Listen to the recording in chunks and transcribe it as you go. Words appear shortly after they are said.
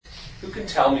Who can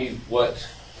tell me what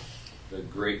the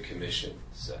Great Commission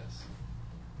says?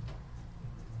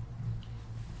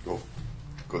 Go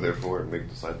therefore and make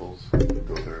disciples.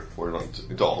 Go therefore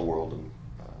into all the world and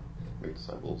make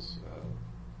disciples,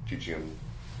 teaching them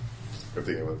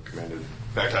everything I've commanded,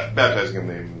 baptizing them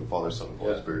in the name of the Father, Son, and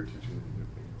Holy Spirit, teaching them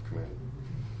everything I've commanded.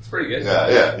 It's pretty good.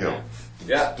 Yeah.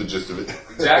 Yeah, the gist of it.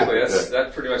 Exactly.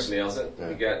 That pretty much nails it. Yeah.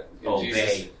 You got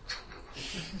obey.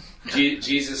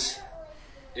 Jesus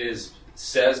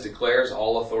declares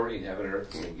all authority in heaven and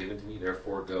earth has been given to me.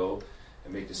 Therefore, go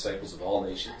and make disciples of all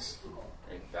nations,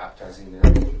 right? Baptizing them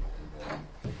and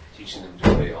teaching them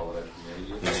to obey all that I've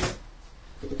commanded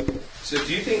you. So,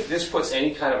 do you think this puts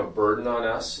any kind of a burden on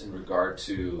us in regard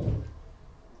to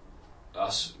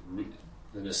us,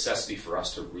 the necessity for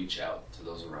us to reach out to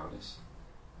those around us?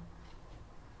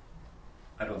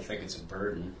 I don't think it's a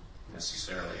burden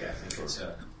necessarily. I think it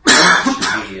should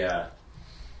be.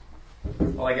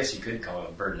 Well, I guess you could call it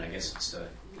a burden. I guess it's it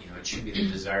should be the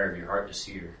desire of your heart to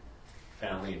see your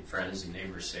family and friends and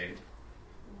neighbors saved.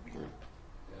 You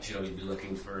should always be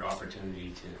looking for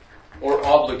opportunity to. Or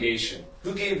obligation.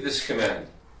 Who gave this command?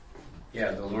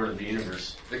 Yeah, the Lord of the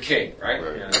universe. The King, right?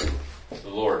 Yeah. The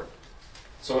Lord.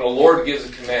 So when a Lord gives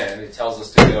a command, it tells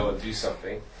us to go and do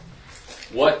something.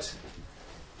 What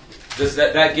does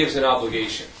that gives an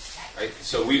obligation, right?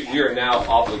 So we are now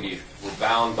obligated. We're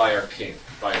bound by our King,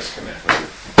 by His command.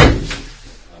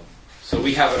 So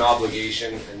we have an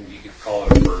obligation, and you could call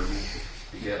it a burden.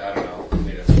 I don't know,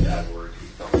 maybe that's a bad word. You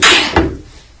could call it a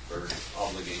burden,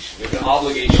 obligation. We have an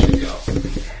obligation to go.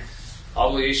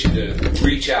 Obligation to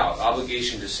reach out.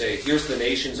 Obligation to say, here's the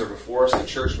nations are before us. The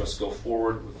church must go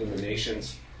forward within the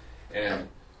nations and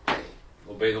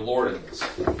obey the Lord in this.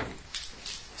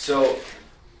 So,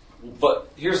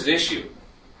 but here's the issue.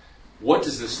 What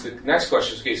does this, the next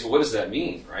question is, okay, so what does that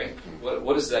mean, right?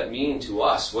 What does that mean to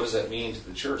us? What does that mean to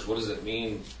the church? What does that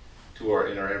mean to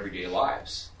in our everyday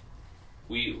lives?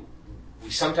 We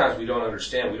sometimes we don't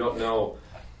understand. We don't know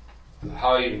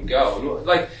how to even go.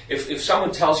 Like, if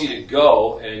someone tells you to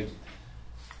go and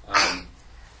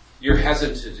you're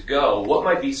hesitant to go, what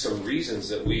might be some reasons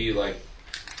that we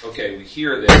okay, we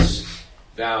hear this,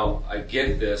 now I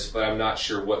get this, but I'm not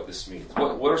sure what this means.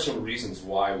 What are some reasons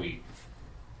why we...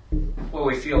 Well,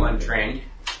 we feel untrained.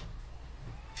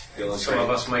 Feel Some of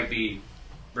us might be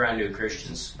brand new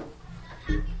Christians.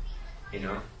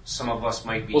 Some of us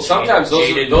might be. Well, sometimes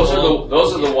those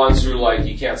are the ones who are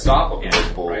you can't stop them.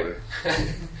 Yeah. Right?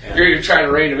 You're trying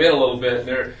to rein them in a little bit,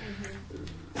 and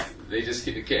they just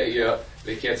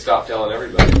they can't stop telling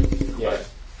everybody. Yeah.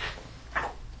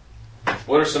 But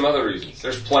what are some other reasons?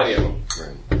 There's plenty of them.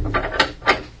 Right.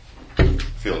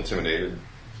 Feel intimidated.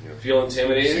 Feel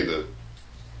intimidated. See the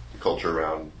culture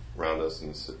around us,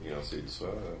 and see just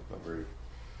not very,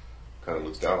 kind of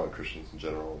looks down on Christians in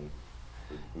general,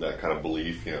 and that kind of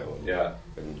belief,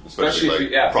 and especially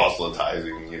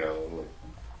proselytizing,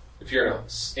 if you're in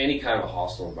any kind of a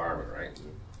hostile environment, right?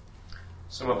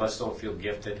 Some of us don't feel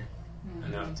gifted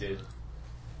enough to,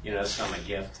 it's not my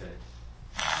gift to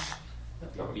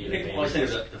be an I think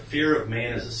the fear of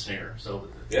man is a snare. So,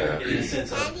 in the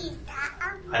sense of,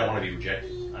 I don't want to be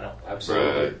rejected. I don't.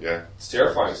 Absolutely. Yeah. It's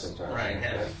terrifying sometimes. Right.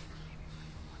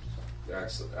 Yeah.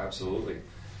 Absolutely.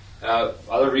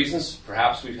 Other reasons,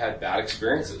 perhaps we've had bad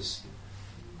experiences.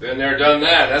 Been there, done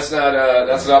that. That's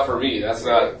not for me. That's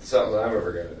not something I'm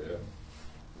ever going to do.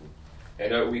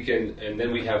 And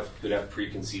then we could have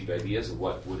preconceived ideas of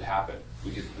what would happen.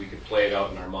 We could play it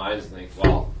out in our minds and think,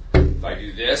 well, if I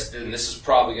do this, then this is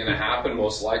probably going to happen,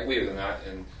 most likely, than that,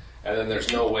 and then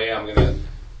there's no way I'm going to.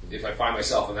 If I find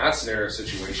myself in that scenario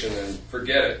situation, then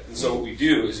forget it. And so what we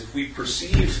do is, if we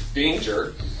perceive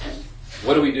danger,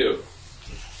 what do we do?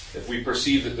 If we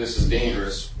perceive that this is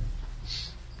dangerous,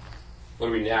 what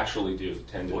do we naturally do?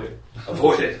 Tend to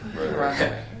avoid it.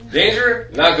 Right. Danger?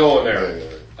 Not going there.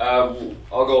 I'll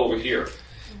go over here.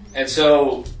 And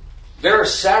so there are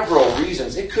several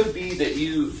reasons. It could be that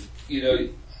you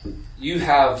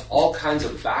have all kinds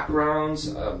of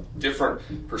backgrounds,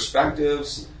 different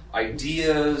perspectives,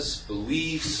 ideas,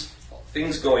 beliefs,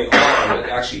 things going on that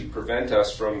actually prevent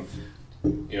us from,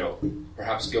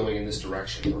 perhaps going in this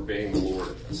direction or obeying the Lord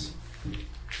in this.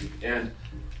 And,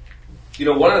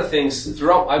 one of the things,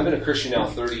 I've been a Christian now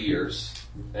 30 years,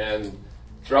 and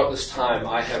throughout this time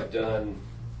I have done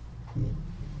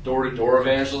door-to-door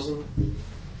evangelism,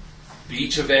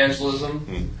 beach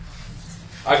evangelism,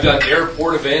 I've done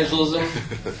airport evangelism.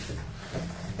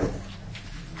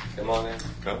 Come on in.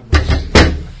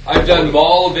 I've done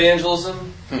mall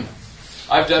evangelism.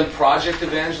 I've done project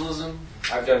evangelism.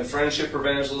 I've done friendship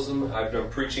evangelism. I've done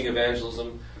preaching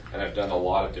evangelism. And I've done a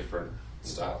lot of different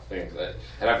style things.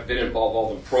 And I've been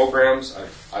involved in programs.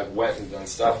 I've went and done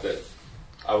stuff that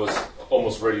I was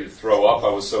almost ready to throw up. I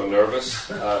was so nervous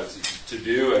to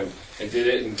do, and did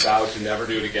it and vowed to never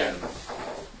do it again.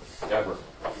 Ever.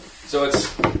 So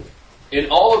it's, in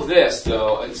all of this,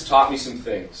 though, it's taught me some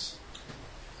things.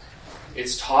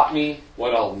 It's taught me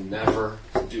what I'll never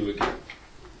do again.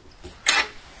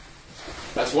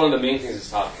 That's one of the main things it's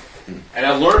taught me. And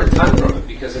I learned a ton from it,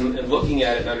 because in looking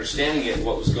at it and understanding it and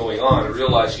what was going on, I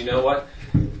realized, you know what?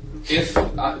 If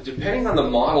depending on the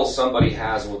model somebody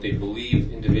has and what they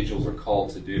believe individuals are called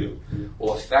to do,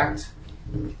 will affect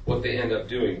what they end up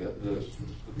doing, the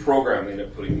program they end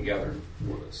up putting together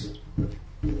for this.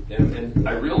 And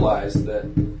I realized that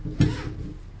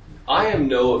I am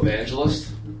no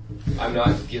evangelist. I'm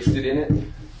not gifted in it,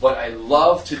 but I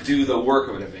love to do the work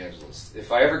of an evangelist.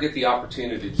 If I ever get the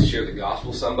opportunity to share the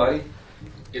gospel with somebody,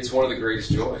 it's one of the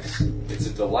greatest joys. It's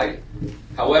a delight.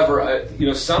 However,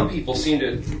 some people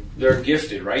they're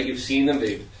gifted, right? You've seen them.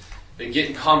 They get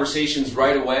in conversations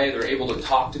right away. They're able to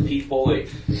talk to people.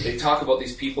 They talk about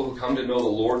these people who come to know the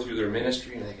Lord through their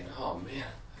ministry, and they think, oh man,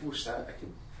 I wish that I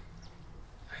could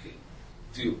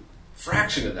do a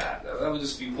fraction of that. That would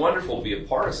just be wonderful to be a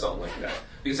part of something like that.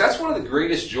 Because that's one of the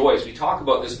greatest joys. We talk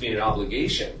about this being an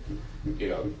obligation.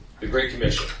 The Great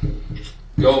Commission.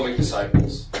 Go make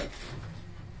disciples.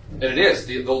 And it is.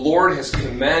 The Lord has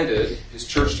commanded His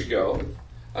church to go.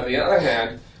 On the other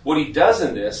hand, what He does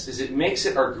in this is it makes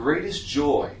it our greatest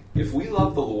joy. If we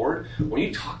love the Lord, when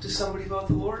you talk to somebody about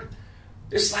the Lord,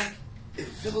 it's like it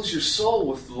fills your soul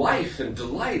with life and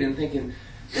delight and thinking,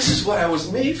 this is what I was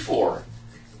made for.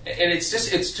 And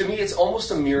to me, it's almost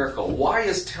a miracle. Why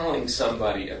is telling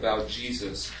somebody about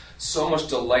Jesus so much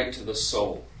delight to the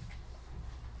soul?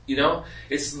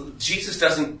 Jesus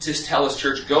doesn't just tell His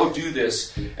church, go do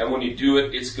this, and when you do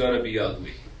it, it's going to be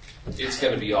ugly. It's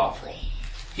going to be awful.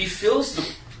 He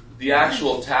fills the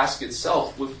actual task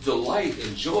itself with delight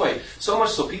and joy, so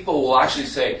much so people will actually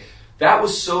say, that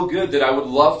was so good that I would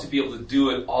love to be able to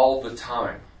do it all the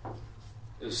time.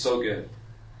 It was so good.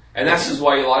 And that's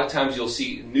why a lot of times you'll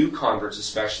see new converts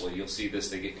especially, you'll see this,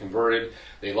 they get converted,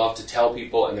 they love to tell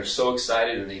people, and they're so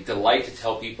excited, and they delight to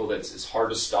tell people that it's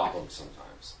hard to stop them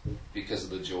sometimes because of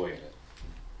the joy in it.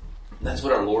 And that's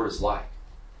what our Lord is like.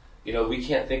 We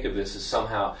can't think of this as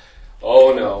somehow,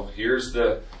 oh no, here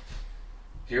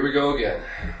we go again,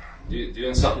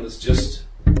 doing something that's just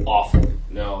awful.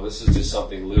 No, this is just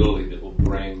something literally that will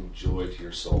bring joy to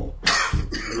your soul.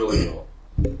 It really will.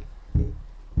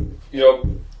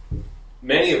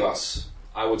 Many of us,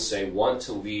 I would say, want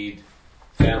to lead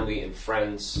family and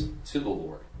friends to the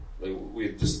Lord. We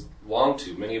just long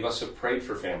to. Many of us have prayed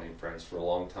for family and friends for a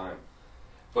long time.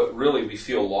 But really, we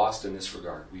feel lost in this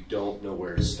regard. We don't know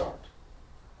where to start.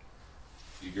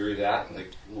 You agree with that?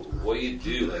 What do you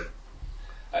do?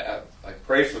 I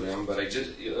pray for them, but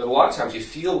a lot of times you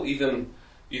feel you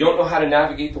don't know how to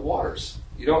navigate the waters.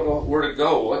 You don't know where to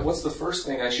go. What's the first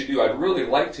thing I should do? I'd really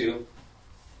like to.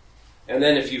 And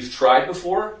then if you've tried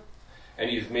before, and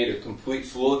you've made a complete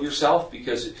fool of yourself,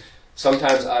 because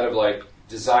sometimes out of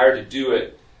desire to do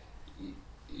it,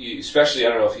 especially, I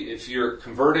don't know, if you're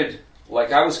converted,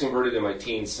 like I was converted in my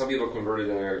teens, some people are converted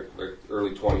in their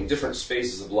early 20s, different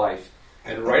spaces of life.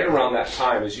 And right around that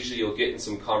time is usually you'll get in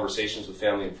some conversations with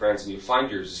family and friends, and you find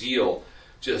your zeal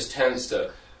just tends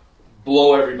to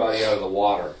blow everybody out of the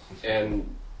water.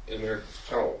 And they're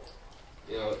kind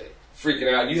of,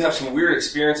 freaking out. You have some weird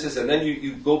experiences, and then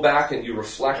you go back and you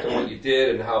reflect on what you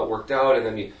did and how it worked out, and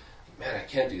then man, I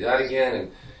can't do that again.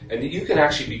 And you can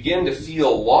actually begin to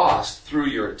feel lost through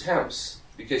your attempts,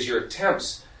 because your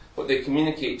attempts, what they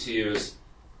communicate to you is,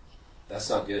 that's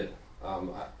not good.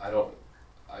 I'm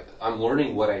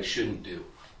learning what I shouldn't do,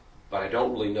 but I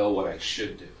don't really know what I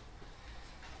should do.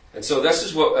 And so this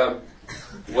is what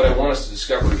I want us to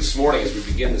discover this morning as we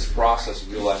begin this process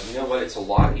of realizing, it's a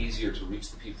lot easier to reach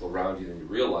the people around you than you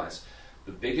realize.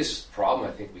 The biggest problem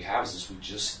I think we have is we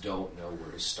just don't know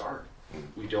where to start.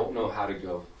 We don't know how to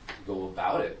go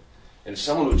about it. And if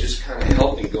someone would just kind of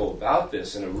help me go about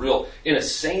this in a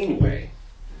sane way,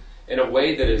 in a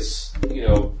way that is,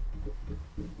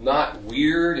 not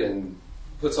weird and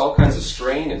puts all kinds of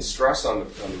strain and stress on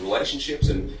the relationships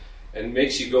and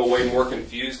makes you go away more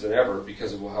confused than ever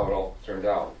because of how it all turned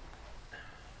out.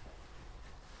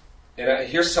 And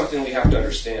here's something we have to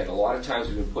understand. A lot of times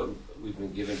we've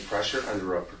been given pressure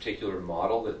under a particular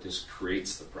model that just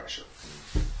creates the pressure.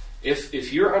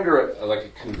 If you're under a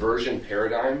conversion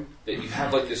paradigm, that you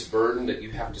have this burden that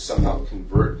you have to somehow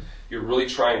convert, you're really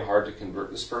trying hard to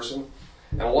convert this person.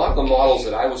 And a lot of the models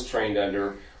that I was trained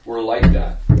under were like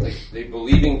that. like they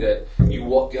believing that you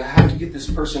have to get this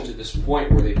person to this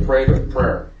point where they pray the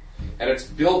prayer. And it's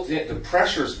built in, the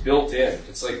pressure's built in.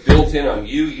 It's like built in on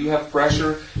you. You have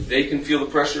pressure, they can feel the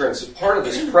pressure. And so part of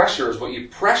this pressure is what you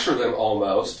pressure them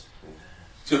almost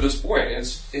to this point. And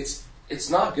it's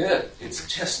not good. It's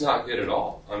just not good at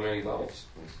all on many levels.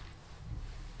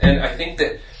 And I think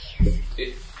that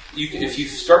if you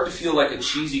start to feel like a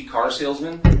cheesy car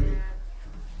salesman,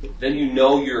 then you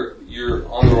know you're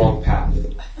on the wrong path,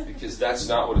 because that's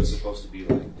not what it's supposed to be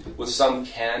like. With some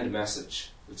canned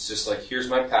message, it's just like, here's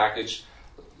my package.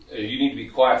 You need to be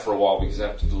quiet for a while because I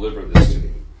have to deliver this to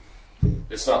you.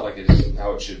 It's not like it's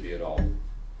how it should be at all.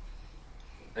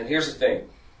 And here's the thing.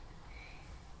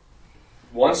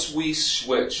 Once we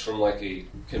switch from like a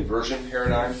conversion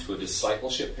paradigm to a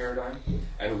discipleship paradigm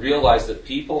and realize that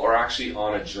people are actually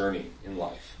on a journey in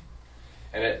life,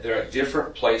 and they're at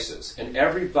different places, and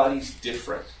everybody's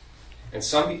different, and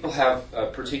some people have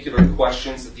particular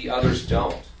questions that the others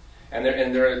don't, and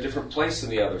they're at a different place than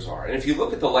the others are. And if you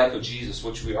look at the life of Jesus,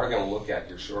 which we are going to look at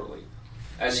here shortly,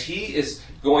 as he is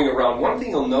going around, one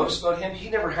thing you'll notice about him, he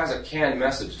never has a canned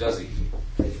message, does he?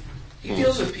 He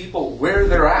deals with people where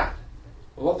they're at,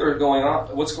 what's going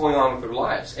on with their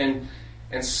lives. And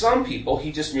some people,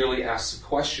 he just merely asks a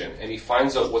question, and he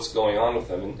finds out what's going on with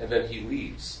them, and then he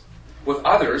leaves. With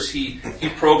others, he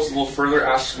probes a little further,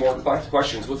 asks more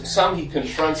questions. With some, he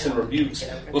confronts and rebukes.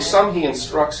 With some, he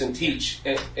instructs and teaches.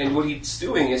 And what he's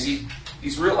doing is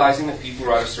he's realizing that people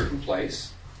are at a certain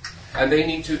place, and they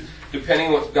need to, depending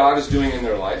on what God is doing in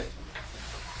their life,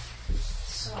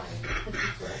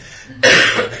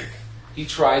 he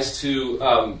tries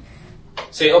to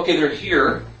say, okay, they're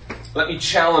here. Let me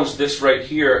challenge this right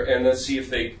here, and let's see if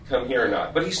they come here or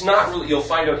not. But he's not really. You'll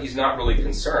find out he's not really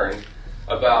concerned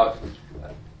about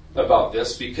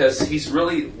this, because he's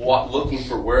really looking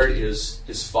for where it is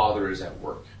his Father is at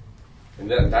work, and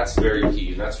that's very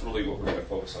key, and that's really what we're going to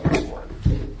focus on this morning.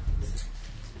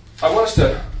 I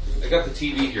got the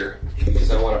TV here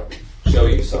because I want to show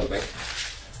you something,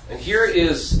 and here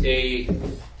is a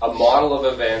model of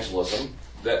evangelism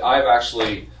that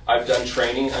I've done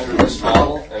training under this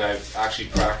model, and I've actually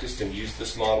practiced and used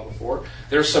this model before.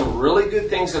 There's some really good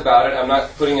things about it. I'm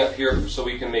not putting it up here so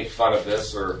we can make fun of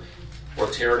this or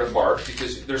tear it apart,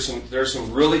 because there's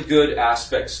some really good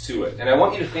aspects to it. And I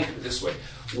want you to think of it this way.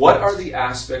 What are the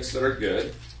aspects that are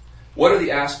good? What are the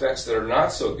aspects that are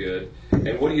not so good?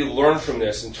 And what do you learn from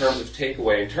this in terms of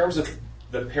takeaway, in terms of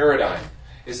the paradigm?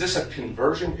 Is this a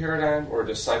conversion paradigm or a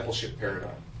discipleship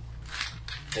paradigm?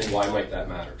 And why might that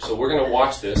matter? So we're going to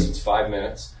watch this. It's 5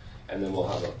 minutes, and then we'll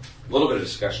have a little bit of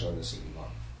discussion on this and move on.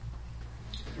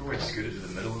 Your way to scoot it to the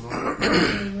middle of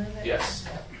them? Yes.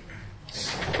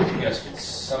 You guys can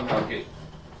somehow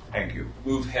Thank you.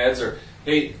 move heads, or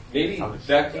hey, maybe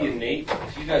Becky and Nate,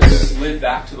 if you guys slid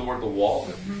back to the wall,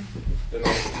 then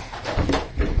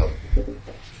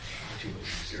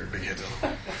Your big head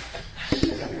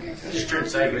Just turn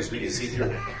sideways, we can see through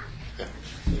it.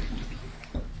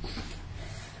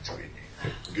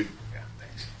 Good. Yeah,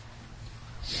 thanks.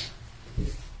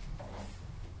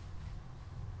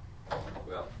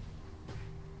 well.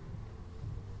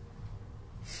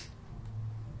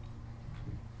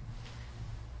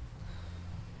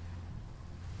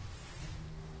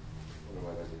 I wonder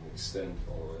why that didn't extend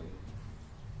all the way.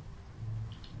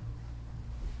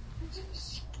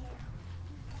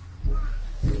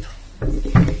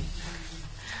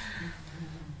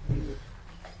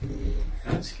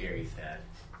 Not scary, Thad.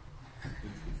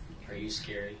 Are you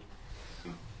scary?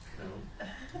 No.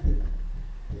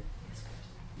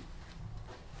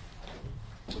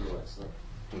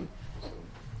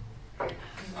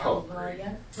 Oh,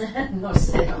 No,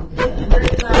 sit down.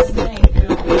 Last night.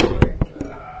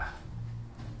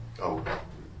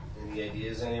 Any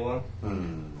ideas, anyone?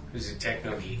 Who's a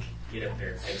techno geek? Get up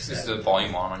there. Fix Is that. the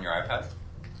volume on your iPad?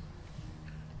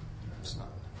 It's not.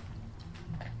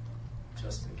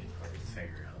 Justin can probably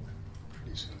figure it out.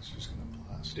 Pretty soon it's just going to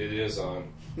blast. It is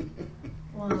on.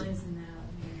 Well, isn't that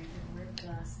weird? It worked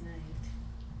last night.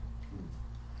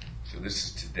 So this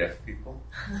is to deaf people?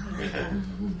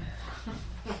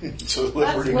 So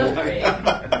That's liberty.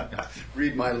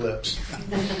 Read my lips.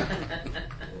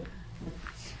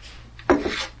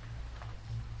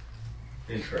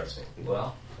 Interesting.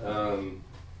 Well,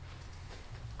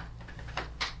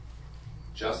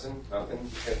 Justin, nothing? You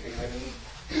can't think of anything?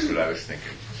 That's what I was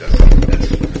thinking.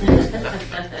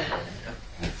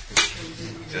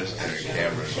 Justin and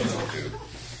cameras will do.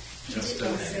 Justin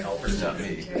and helpers up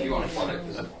me. You want to plug it?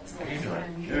 How are you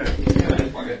doing?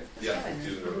 Good. Plug it? Yeah.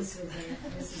 Do the This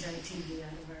is our TV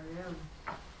out of our room,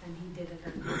 and he did it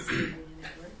on his TV, and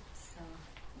it worked. So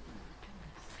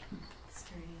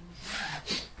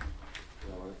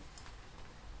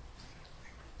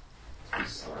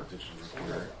It's not a digital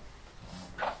recorder.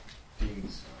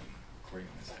 Dean's recording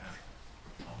this app.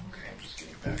 Oh, okay. I'm just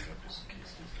getting it back up just in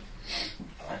case.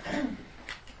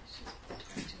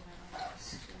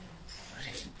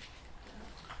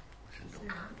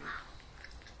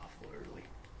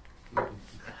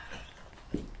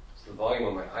 So the volume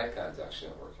on my iPad's actually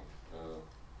not working.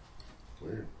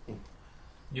 Weird.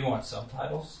 You want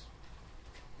subtitles?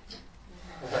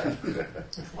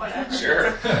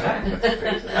 Sure.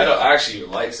 I don't actually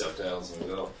even like subtitles in the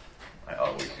middle. I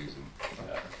always use them.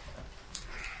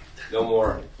 No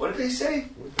more. What did they say?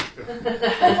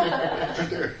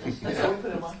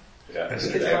 Yeah,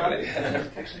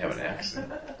 Actually have an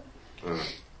accent.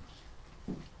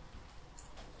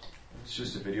 It's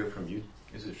just a video from you.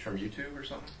 Is it from YouTube or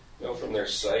something? No, from their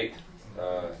site.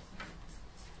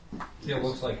 It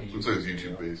looks like a Looks like it's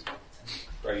YouTube based.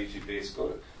 Right, YouTube based.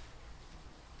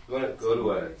 You want to go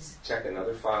to check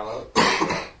another file out?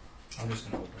 I'm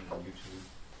just going to open it on YouTube.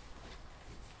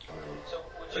 So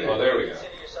would you Oh, there we go.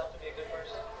 consider yourself to be a good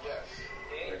person?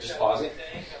 Yes. Just pause it.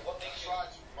 What makes you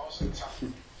most of the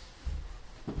time?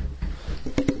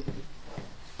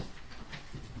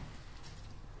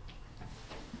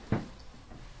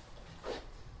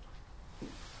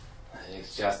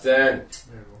 Thanks, Justin.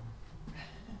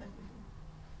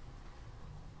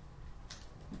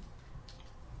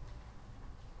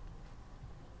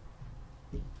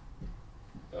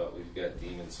 Oh, we've got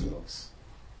demon smokes.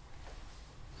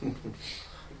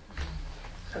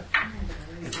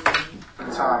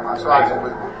 Time. I try to,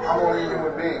 but I'm only a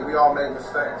human being. We all make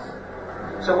mistakes.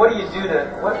 So what do you do to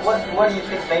what do you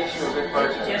think makes you a good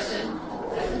person?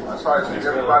 I try to treat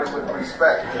everybody with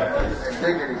respect and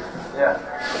dignity. Yeah,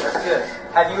 that's good.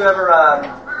 Have you ever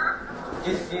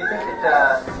do you think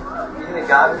that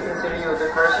God would consider you a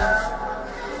good person?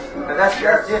 But that's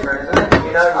different, isn't it?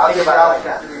 You know, you think about it like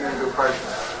that. Consider you a good person.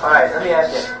 All right, let me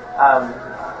ask you.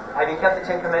 Have you kept the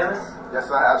 10 Commandments? Yes,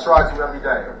 I try to every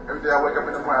day. Every day I wake up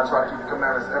in the morning, I try to keep the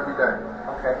commandments every day.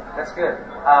 Okay, that's good.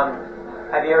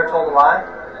 Have you ever told a lie?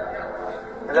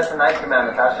 And that's the 9th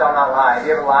commandment. Thou shalt not lie. Have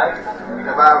you ever lied?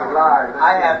 If I ever lied,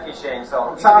 I have, Kishane,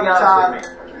 so you time can be to honest time,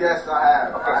 with me. yes, I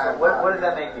have. Okay, so what does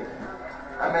that make you?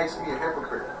 That makes me a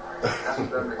hypocrite. That's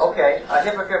what that makes Okay, a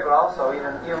hypocrite, but also,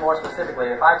 even more specifically,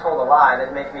 if I told a lie,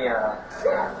 that'd make me a...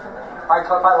 If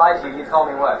I lied to you, you'd call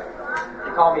me what?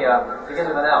 You'd call me begins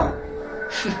with an L.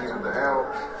 Begins with the L.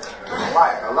 A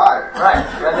liar. A liar. Right.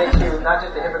 That makes you not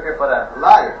just a hypocrite, but a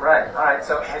liar. Right. All right.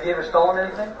 So, have you ever stolen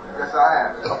anything? Yes, I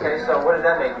have. Okay. So, what did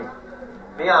that make you?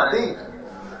 Be honest. Thief.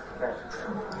 Okay.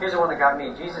 Here's the one that got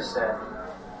me. Jesus said,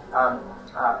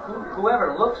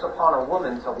 "Whoever looks upon a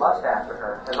woman to lust after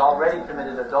her has already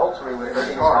committed adultery with her in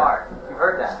his heart." You've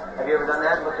heard that. Have you ever done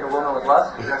that? Looked at a woman with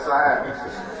lust? Yes, I have.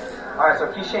 All right. So,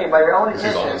 Kishane, by your own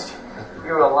admission,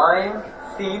 you're a lying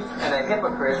thief and a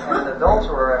hypocrite and an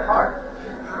adulterer at heart.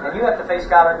 And you have to face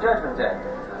God on Judgment Day.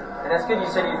 And that's good. You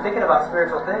said you're thinking about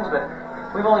spiritual things, but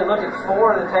we've only looked at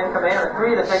 4 of the 10 Commandments,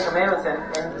 3 of the 10 Commandments,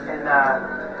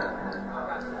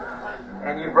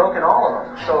 and you've broken all of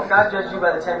them. So if God judged you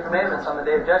by the 10 Commandments on the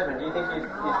Day of Judgment, do you think you'd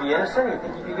be innocent, or do you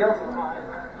think you'd be guilty?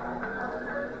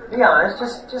 Be honest,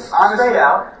 just honestly, straight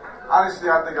out. Honestly,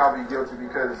 I think I'll be guilty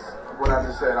because what I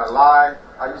just said, I lied.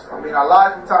 I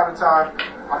lied from time to time.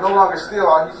 I no longer steal.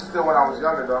 I used to steal when I was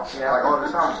younger, though. Yeah. Like all the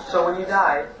time. So when you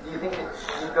die, do you think that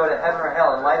you'd go to heaven or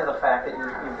hell in light of the fact that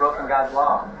you've broken God's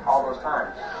law all those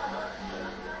times?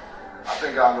 I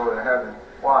think I'll go to heaven.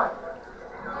 Why?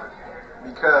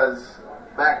 Because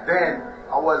back then,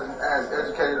 I wasn't as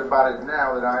educated about it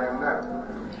now that I am now.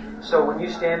 So when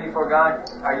you stand before God,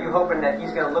 are you hoping that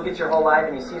He's going to look at your whole life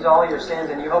and He sees all your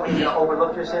sins, and you hoping He's going to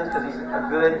overlook your sins because He's a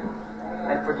good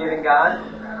and forgiving God?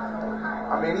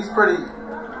 I mean, He's pretty...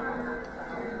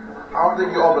 I don't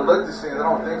think He overlooked the sins. I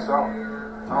don't think so.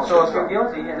 So if you're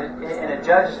guilty and a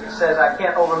judge says, I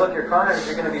can't overlook your crimes,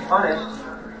 you're going to be punished,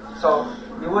 so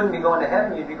you wouldn't be going to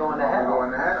heaven, you'd be going to hell.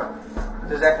 Going to hell.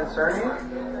 Does that concern you?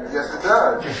 Yes, it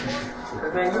does.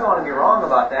 Because, man, you don't want to be wrong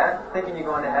about that, thinking you're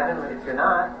going to heaven if you're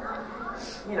not.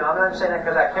 You know, I'm not saying that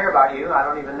because I care about you. I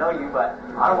don't even know you, but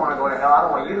I don't want to go to hell. I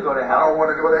don't want you to go to hell. I don't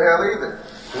want to go to hell either.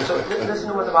 So listen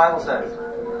to what the Bible says.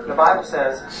 The Bible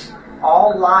says,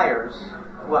 all liars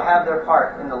will have their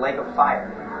part in the lake of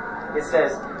fire. It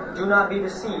says, do not be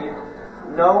deceived.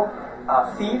 No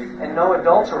thief and no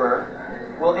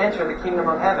adulterer will enter the kingdom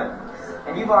of heaven.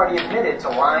 And you've already admitted to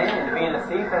lying and to being a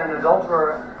thief and an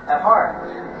adulterer at heart.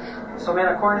 So, man,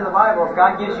 according to the Bible, if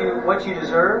God gives you what you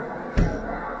deserve,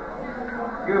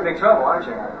 you're in big trouble, aren't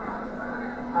you?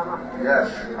 Yes,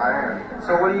 I am.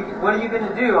 So what are you going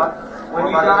to do when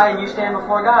you die and you stand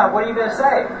before God? What are you going to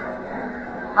say?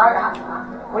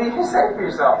 What do you say for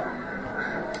yourself?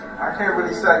 I can't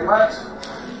really say much.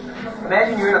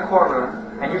 Imagine you're in a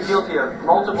courtroom and you're guilty of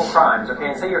multiple crimes, okay,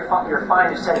 and say your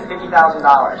fine is set at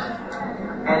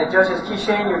 $50,000. And the judge says,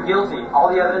 Keyshain, you're guilty.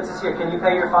 All the evidence is here. Can you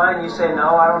pay your fine? And you say,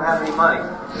 no, I don't have any money.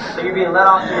 So you're being let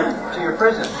off to your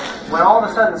prison. When all of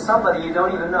a sudden somebody you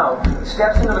don't even know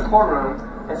steps into the courtroom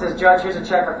and says, Judge, here's a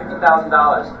check for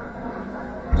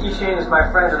 $50,000. Keyshain is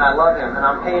my friend and I love him and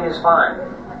I'm paying his fine.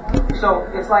 So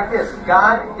it's like this.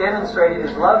 God demonstrated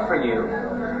His love for you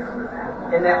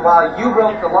in that while you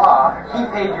broke the law, He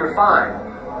paid your fine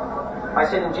by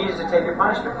sending Jesus to take your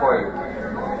punishment for you.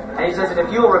 And He says that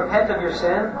if you will repent of your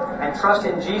sin and trust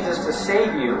in Jesus to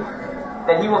save you,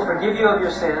 then He will forgive you of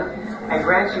your sin and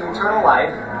grant you eternal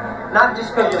life, not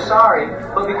just because you're sorry,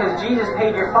 but because Jesus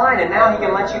paid your fine and now He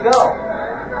can let you go.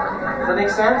 Does that make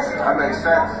sense? That makes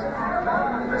sense.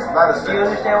 It's a lot of sense. Do you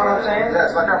understand what I'm saying?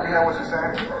 Yes, I comprehend what you're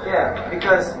saying. Yeah,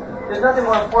 because there's nothing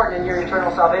more important than your eternal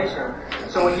salvation.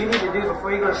 So what you need to do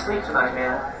before you go to sleep tonight,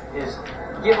 man, is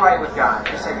get right with God.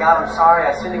 Just say, God, I'm sorry,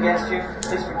 I sinned against you.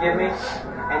 Please forgive me.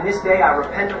 And this day I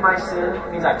repent of my sin.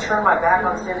 It means I turn my back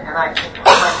on sin and I put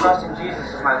my trust in Jesus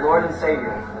as my Lord and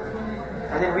Savior.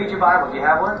 And then read your Bible. Do you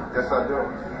have one? Yes, I do.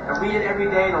 And read it every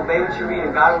day and obey what you read,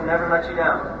 and God will never let you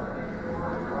down.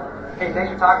 Hey,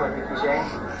 thanks for talking with me, Keyshain.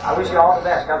 I wish you all the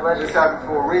best. God bless you. This happened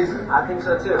for a reason. I think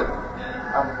so too.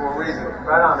 Happened for a reason.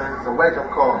 Right on, man. It's a wake-up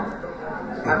call.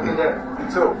 Have a good day. You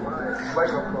too.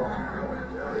 Wake-up call.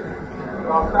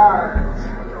 Outside.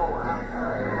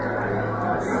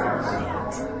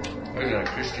 It was at a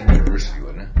Christian university,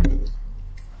 wasn't it?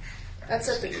 That's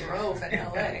at the Grove in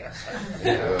LA.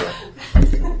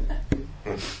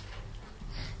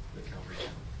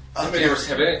 Have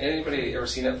anybody ever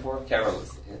seen that before? Cameron,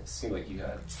 it seemed like you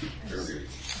had earlier.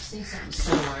 See something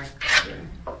similar.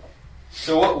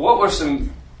 So what were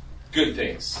some good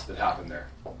things that happened there?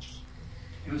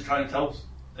 He was trying to tell us.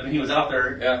 I mean, he was out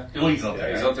there doing something.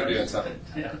 Yeah, he's out there doing something.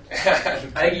 Yeah.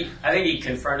 I think he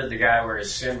confronted the guy where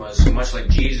his sin was, so much like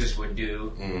Jesus would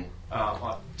do.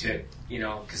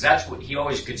 Because that's what he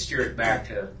always could steer it back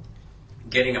to,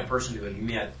 getting a person to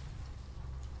admit.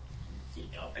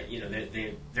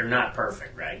 They're not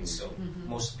perfect, right? And so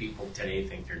most people today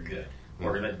think they're good,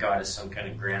 or that God is some kind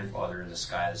of grandfather in the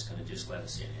sky that's going to just let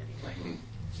us in anyway.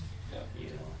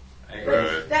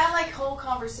 But that whole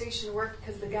conversation worked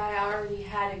because the guy already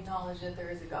had acknowledged that there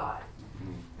is a God.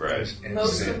 Right.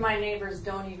 Most of my neighbors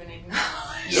don't even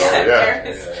acknowledge that there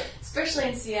is, especially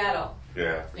in Seattle.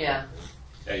 Yeah. Yeah.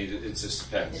 Yeah, it just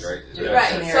depends, right?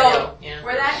 Right. So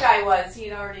where that guy was,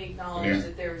 he'd already acknowledged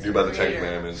that there was. Knew about the Ten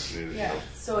Commandments. Yeah.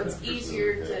 So it's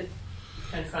easier to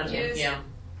confront use. him.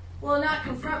 Well, not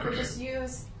confront, but just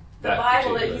use the That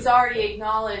Bible that particular- he's already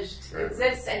acknowledged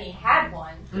exists, and he had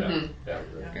one. In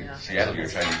Seattle, you're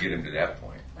trying to get him to that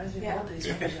point. Yeah.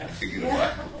 Figure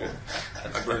what?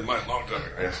 I burned mine a long time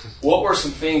ago. What were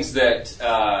some things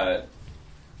that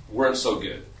weren't so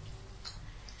good?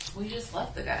 We just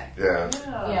left the guy.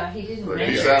 Yeah. He didn't Like, make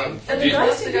peace it. out. And we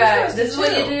left the guy. This is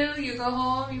what you do. You go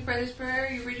home, you pray this prayer,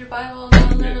 you read your Bible, and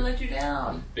I'll never let you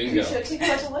down. Bingo. You should take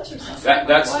such a lunch or something.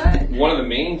 That's What? one of the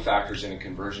main factors in a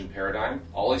conversion paradigm.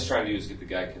 All he's trying to do is get the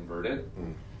guy converted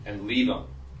and leave him.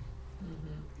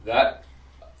 That,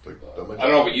 Like, I don't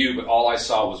know about you, but all I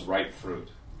saw was ripe fruit.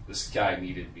 This guy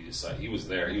needed to be decided. He was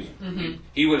there.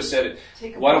 He would have said,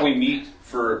 why don't we meet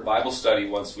for Bible study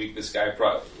once a week? This guy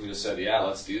probably would have said, yeah,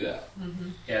 let's do that.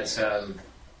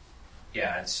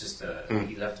 Yeah, it's just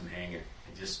he left him hanging.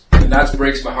 And that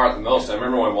breaks my heart the most. I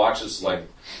remember when I watched this,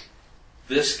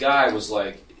 this guy was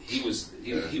he was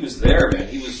there, man.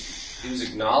 He was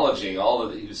acknowledging all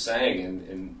that he was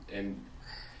saying,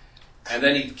 and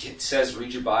then he says,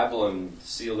 read your Bible and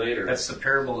see you later. That's the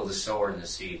parable of the sower and the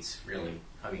seeds, really.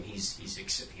 I mean, he's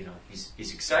excited.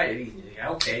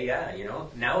 Now what do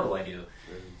I do?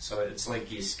 So it's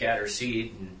like you scatter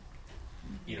seed, and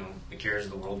the cares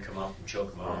of the world come up and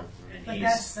choke him out. But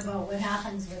that's about what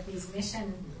happens with these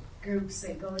mission groups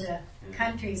that go to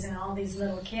countries, and all these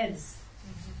little kids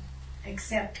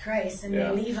accept Christ, and they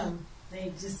leave them.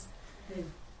 They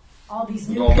all these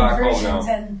new Going back home conversions,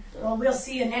 now. and we'll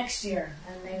see you next year,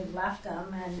 and they left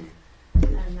them, and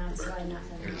that's why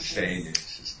nothing. There's a happens. saying,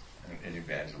 it's just in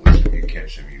evangelism, you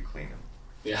catch them, you clean them.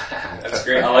 Yeah, that's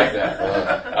great. I like that.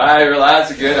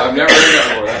 That's good. I've never heard that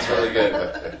before. That's really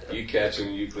good. You catch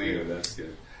them, you clean them. That's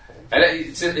good. And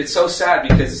it's so sad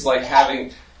because it's like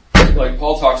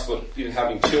Paul talks about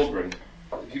having children.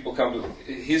 People come to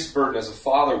his burden as a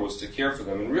father was to care for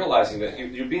them, and realizing that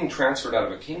you're being transferred out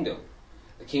of a kingdom,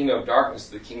 the kingdom of darkness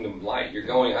to the kingdom of light. You're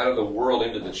going out of the world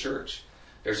into the church.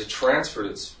 There's a transfer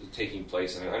that's taking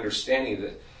place and an understanding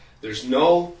that there's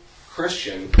no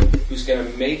Christian who's going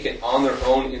to make it on their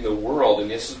own in the world, and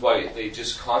this is why they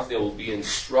just constantly will be in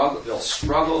struggle. They'll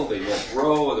struggle, they won't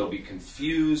grow, they'll be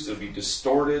confused, they'll be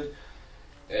distorted.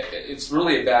 It's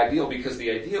really a bad deal, because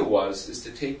the idea is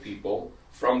to take people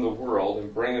from the world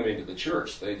and bring them into the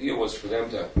church. The idea was for them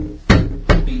to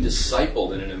be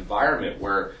discipled in an environment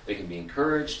where they can be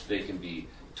encouraged, they can be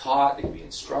taught, they can be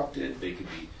instructed, they can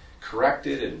be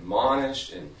corrected,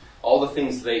 admonished, and all the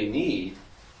things they need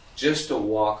just to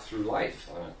walk through life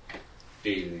on a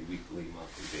daily, weekly,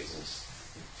 monthly basis.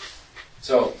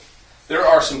 So there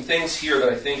are some things here that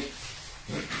I think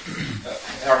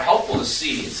are helpful to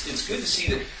see. It's good to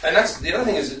see that, and that's the other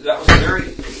thing is that was very,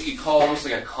 what you call almost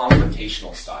like a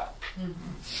confrontational style. Mm-hmm.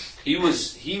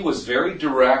 He was very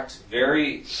direct,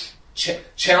 very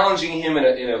challenging him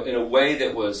in a way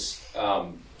that was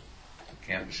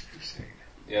Campus Crusade.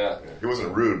 Yeah. He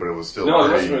wasn't rude, but it was still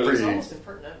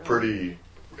pretty.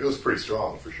 It was pretty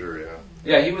strong for sure. Yeah.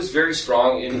 Yeah, he was very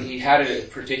strong, and he had a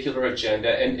particular agenda.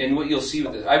 And what you'll see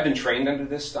with this, I've been trained under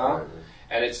this style,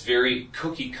 and it's very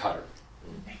cookie cutter.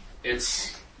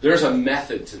 There's a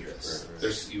method to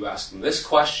this. You ask them this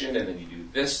question, and then you do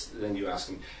this, and then you ask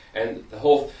them, and the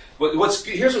whole.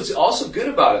 Here's what's also good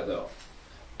about it, though.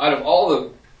 Out of all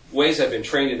the ways I've been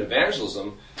trained in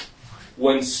evangelism,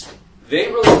 when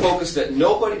they really focus that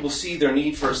nobody will see their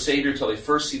need for a Savior till they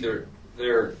first see the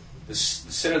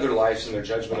sin of their lives and their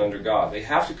judgment under God. They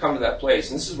have to come to that place,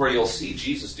 and this is where you'll see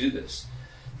Jesus do this.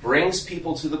 Brings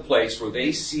people to the place where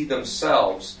they see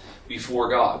themselves before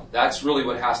God. That's really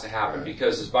what has to happen,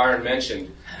 because as Byron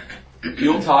mentioned,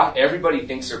 you'll talk, everybody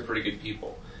thinks they're pretty good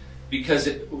people. Because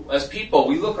as people,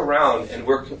 we look around and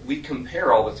we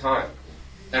compare all the time.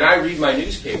 And I read my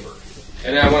newspaper,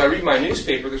 and when I read my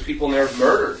newspaper, there's people in there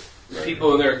murdered. There's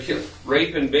people in there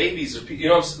raping babies.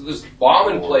 There's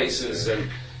bombing places,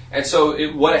 and so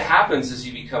what happens is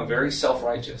you become very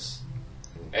self-righteous.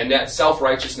 And that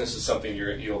self-righteousness is something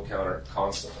you'll encounter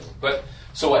constantly. But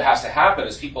so what has to happen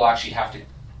is people actually have to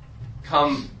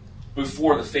come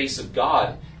before the face of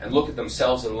God and look at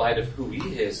themselves in light of who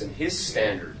He is and His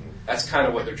standard. That's kind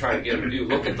of what they're trying to get them to do.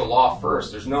 Look at the law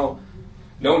first. There's no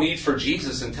need for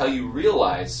Jesus until you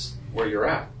realize where you're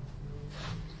at.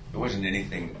 There wasn't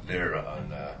anything there on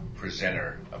the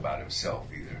presenter about himself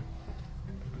either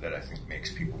that I think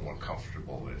makes people more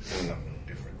comfortable that I'm no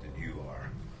different than you are.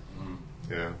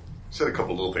 Yeah. Said a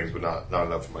couple little things, but not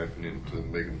enough in my opinion to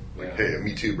make them like, hey,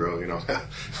 me too, bro,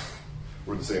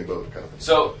 we're in the same boat kind of thing.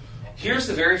 So here's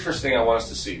the very first thing I want us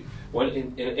to see. When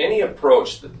in any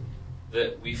approach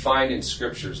that we find in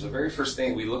scriptures, the very first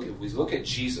thing we look at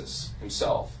Jesus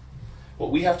Himself. What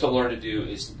we have to learn to do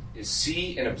is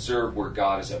see and observe where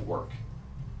God is at work.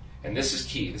 And this is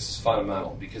key. This is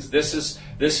fundamental, because this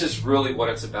is really what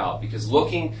it's about. Because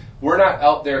we're not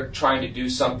out there trying to do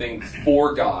something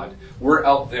for God. We're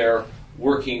out there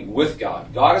working with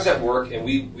God. God is at work, and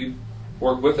we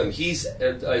work with Him. He's,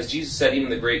 as Jesus said, even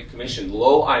in the Great Commission,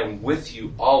 "Lo, I am with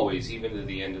you always, even to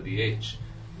the end of the age."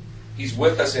 He's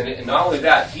with us in it, and not only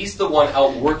that, He's the one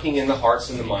out working in the hearts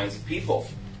and the minds of people.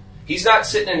 He's not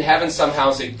sitting in heaven somehow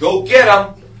and saying, "Go get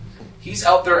them." He's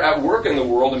out there at work in the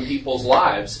world in people's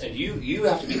lives, and you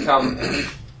have to become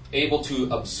able to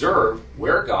observe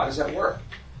where God is at work.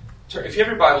 If you have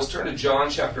your Bibles, turn to John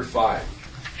chapter 5.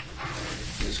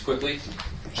 Just quickly.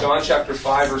 John chapter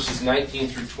 5, verses 19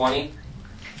 through 20.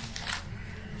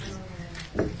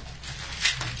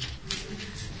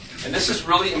 And this is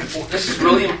really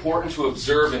important to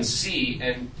observe and see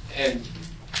and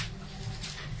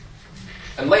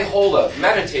lay hold of,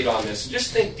 meditate on this, and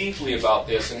just think deeply about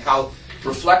this and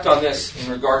reflect on this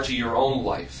in regard to your own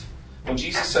life. When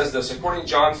Jesus says this, according to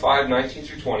John 5, 19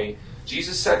 through 20,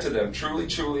 Jesus said to them, "Truly,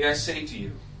 truly, I say to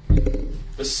you,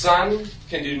 the Son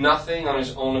can do nothing on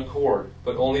His own accord,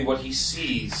 but only what He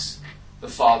sees the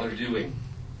Father doing.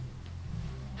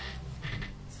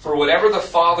 For whatever the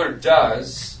Father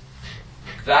does,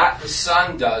 that the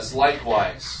Son does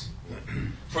likewise.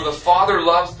 For the Father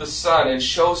loves the Son and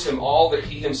shows Him all that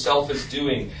He Himself is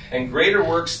doing, and greater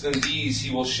works than these He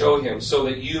will show Him, so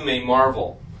that you may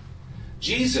marvel."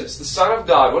 Jesus, the Son of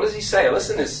God, what does He say?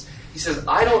 Listen to this. He says,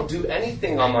 "I don't do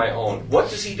anything on my own." What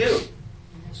does He do?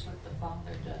 That's what the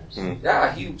Father does.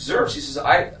 Yeah, He observes. He says,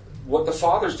 what the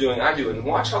Father's doing, I do. And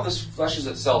watch how this fleshes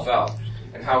itself out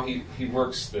and how He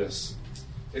works this.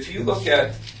 If you look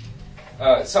at,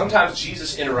 sometimes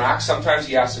Jesus interacts, sometimes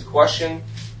He asks a question,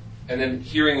 and then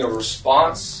hearing a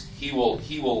response, he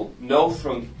will know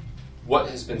from what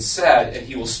has been said, and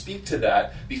He will speak to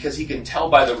that because He can tell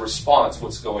by the response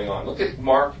what's going on. Look at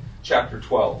Mark chapter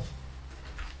 12.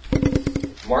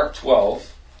 Mark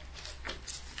 12,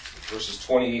 verses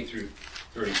 28 through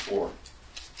 34.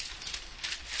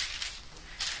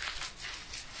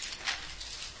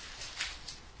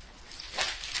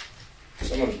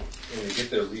 Someone, when you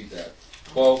get there, read that.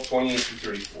 12, 28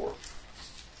 through 34.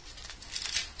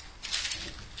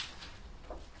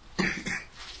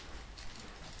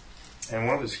 And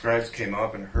one of the scribes came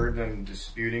up and heard them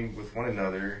disputing with one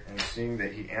another, and seeing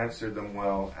that he answered them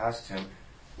well, asked him,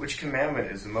 "Which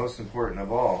commandment is the most important of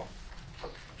all?"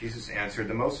 Jesus answered,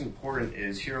 "The most important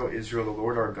is, Hear, O Israel, the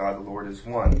Lord our God, the Lord is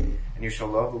one. And you shall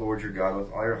love the Lord your God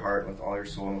with all your heart, and with all your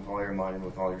soul, and with all your mind, and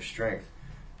with all your strength.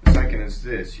 The second is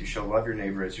this, you shall love your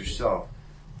neighbor as yourself.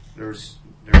 There's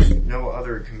no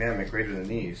other commandment greater than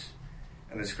these."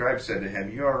 And the scribe said to him,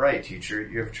 "You are right, teacher.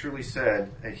 You have truly said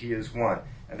that he is one,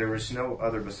 and there is no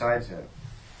other besides him.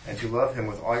 And to love him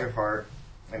with all your heart,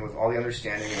 and with all the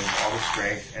understanding, and with all the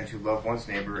strength, and to love one's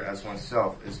neighbor as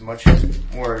oneself is much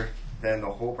more than the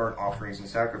whole burnt offerings and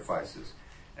sacrifices."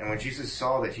 And when Jesus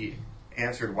saw that he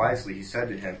answered wisely, he said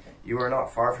to him, "You are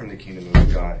not far from the kingdom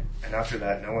of God." And after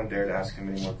that, no one dared ask him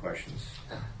any more questions.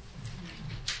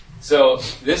 So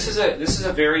this is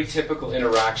a very typical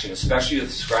interaction, especially with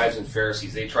the scribes and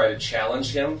Pharisees. They try to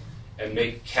challenge him and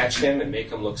catch him and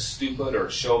make him look stupid or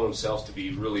show themselves to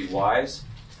be really wise.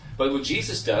 But what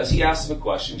Jesus does, he asks them a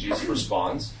question, Jesus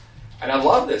responds. And I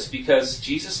love this because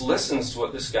Jesus listens to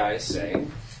what this guy is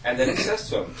saying, and then he says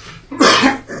to him,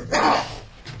 wow.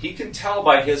 He can tell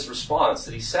by his response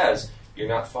that he says, "You're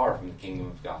not far from the kingdom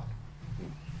of God."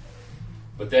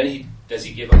 But then does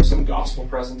he give him some gospel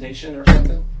presentation or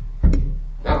something?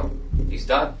 No, he's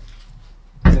done.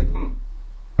 He's like,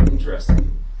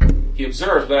 interesting. He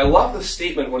observes, but I love the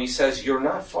statement when he says, "You're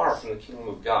not far from the kingdom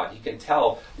of God." He can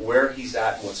tell where he's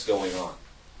at and what's going on.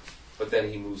 But then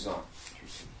he moves on.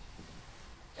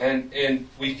 And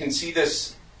we can see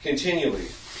this continually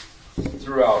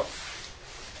throughout.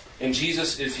 And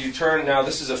Jesus, if you turn now,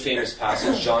 this is a famous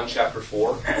passage, John chapter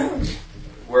 4,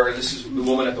 where this is the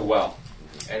woman at the well.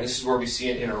 And this is where we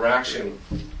see an interaction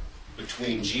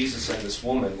between Jesus and this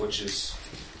woman, which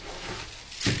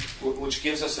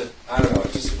gives us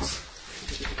it's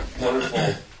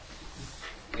wonderful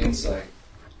insight.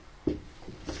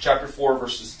 Chapter 4,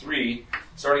 verses 3,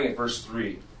 starting at verse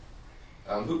 3.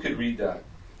 Who could read that?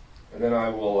 And then I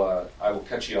will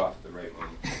cut you off at the right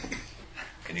moment.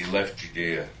 And he left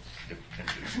Judea,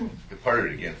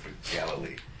 departed again for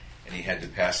Galilee, and he had to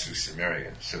pass through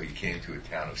Samaria. So he came to a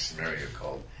town of Samaria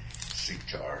called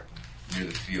Sychar, near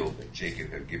the field that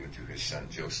Jacob had given to his son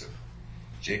Joseph.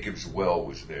 Jacob's well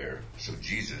was there, so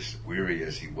Jesus, weary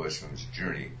as he was from his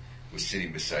journey, was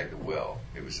sitting beside the well.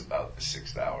 It was about the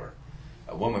 6th hour.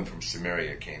 A woman from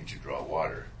Samaria came to draw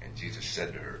water, and Jesus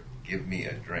said to her, "Give me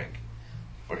a drink,"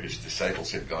 for his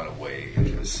disciples had gone away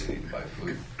into the city to buy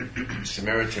food. The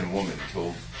Samaritan woman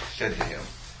said to him,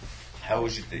 "How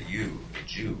is it that you, a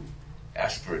Jew,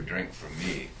 ask for a drink from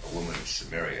me, a woman of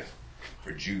Samaria?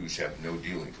 For Jews have no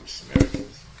dealings with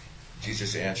Samaritans."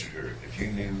 Jesus answered her, "If you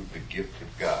knew the gift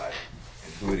of God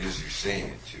and who it is you're saying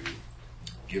it to,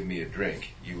 'Give me a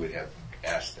drink,' you would have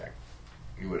asked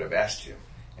him,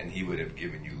 and he would have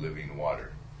given you living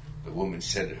water." The woman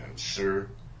said to him, "Sir,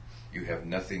 you have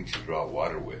nothing to draw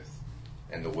water with,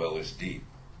 and the well is deep.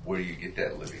 Where do you get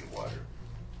that living water?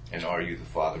 And are you the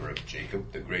father of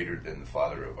Jacob, the greater than the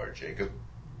father of our Jacob?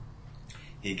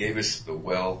 He gave us the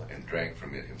well and drank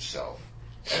from it himself,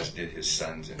 as did his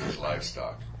sons and his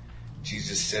livestock."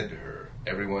 Jesus said to her,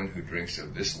 "Everyone who drinks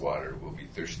of this water will be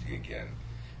thirsty again.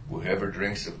 Whoever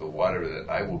drinks of the water that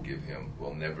I will give him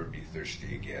will never be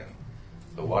thirsty again.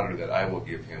 The water that I will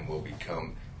give him will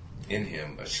become in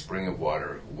him a spring of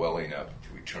water welling up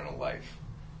to eternal life."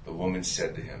 The woman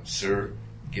said to him, "Sir,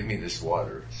 give me this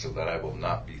water so that I will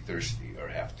not be thirsty or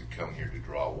have to come here to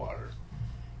draw water."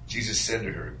 Jesus said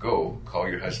to her, "Go, call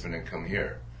your husband and come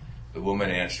here." The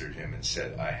woman answered him and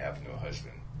said, "I have no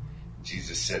husband."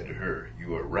 Jesus said to her,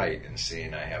 "You are right in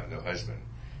saying I have no husband,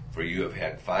 for you have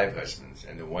had 5 husbands,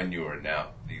 and the one you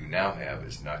now have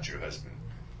is not your husband.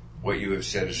 What you have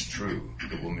said is true."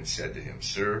 The woman said to him,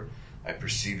 "Sir, I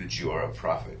perceive that you are a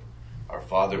prophet. Our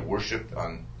father worshipped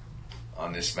on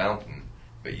this mountain,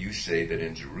 but you say that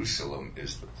in Jerusalem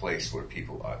is the place where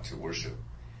people ought to worship."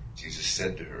 Jesus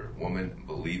said to her, "Woman,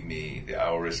 believe me, the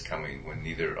hour is coming when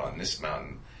neither on this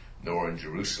mountain nor in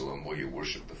Jerusalem will you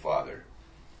worship the Father.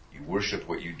 You worship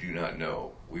what you do not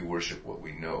know. We worship what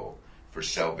we know, for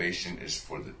salvation is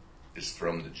from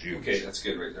the Jews." Okay, that's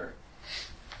good right there.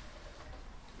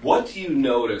 What do you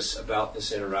notice about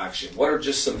this interaction? What are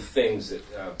just some things that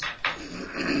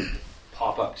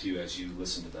pop up to you as you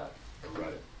listen to that or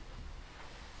read it?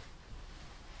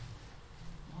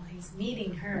 he's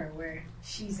meeting her where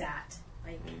she's at.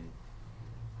 Like,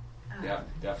 Yeah,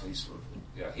 definitely.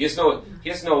 Yeah, he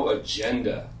has no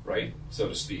agenda, right, so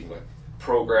to speak, like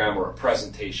program or a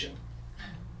presentation.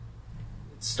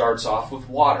 It starts off with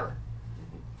water.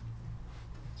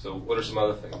 So, what are some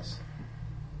other things?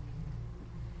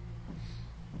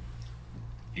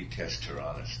 He tests her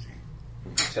honesty.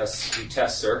 He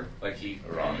tests her, like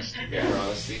Her honesty. Yeah, her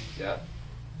honesty. Yeah.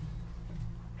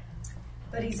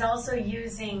 but he's also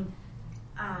using,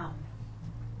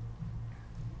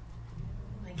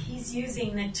 like he's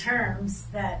using the terms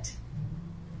that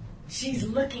she's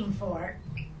looking for.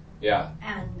 Yeah.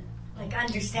 And like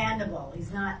understandable.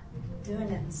 He's not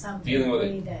doing it in some Dealing with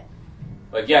way it. that.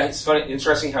 Like, yeah, it's funny,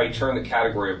 interesting how he turned the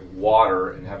category of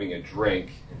water and having a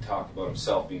drink and talked about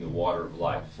himself being the water of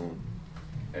life.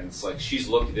 And it's like she's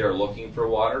they're looking for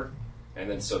water, and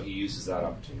then so he uses that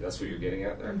opportunity. That's what you're getting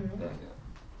at there? Mm-hmm. Yeah.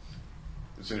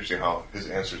 It's interesting how his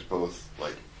answers both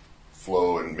like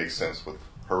flow and make sense with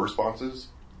her responses,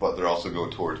 but they also go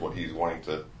towards what he's wanting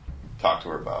to talk to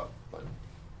her about. Like,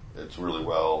 it's really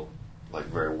well, like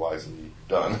very wisely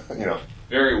done, you know.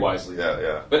 Very wisely.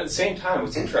 Yeah. But at the same time,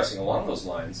 what's interesting along those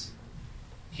lines,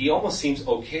 he almost seems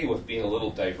okay with being a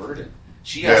little diverted.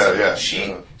 She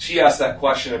asked that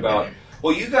question about,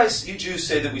 well, you Jews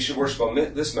say that we should worship on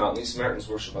this mountain, these Samaritans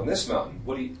worship on this mountain.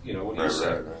 What do you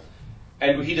say? Right.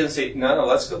 And he doesn't say, no,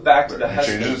 let's go back to the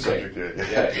husband thing.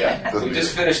 Yeah. We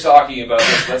just finished talking about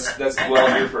this. Let's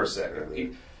dwell here for a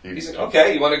second. He's like,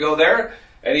 okay, you want to go there?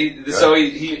 And so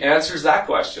he answers that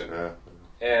question. Yeah.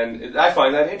 And I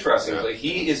find that interesting. Yeah. Like,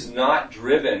 he is not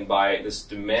driven by this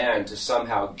demand to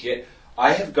somehow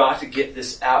I have got to get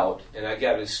this out, and I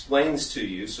got to explain this to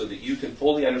you so that you can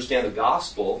fully understand the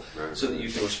gospel, so that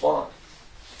you can respond.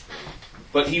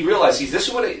 But he realized this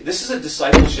is a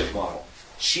discipleship model.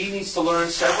 She needs to learn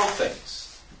several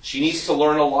things. She needs to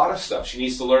learn a lot of stuff. She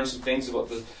needs to learn some things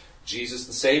about Jesus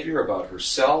the Savior, about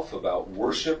herself, about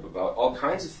worship, about all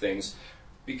kinds of things,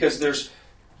 because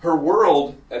her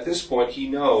world at this point, he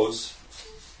knows,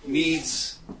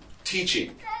 needs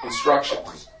teaching, instruction.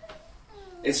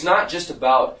 It's not just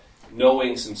about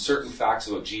knowing some certain facts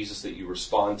about Jesus that you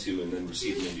respond to and then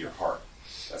receive them into your heart.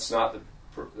 That's not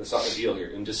the deal here.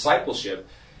 In discipleship,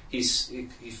 he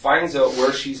finds out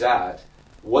where she's at,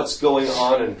 what's going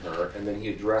on in her, and then he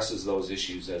addresses those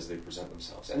issues as they present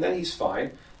themselves. And then he's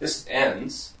fine. This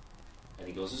ends, and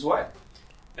he goes his way.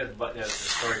 But the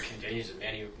story continues,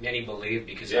 and many believe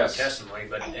because of Yes. the testimony.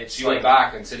 But it's He went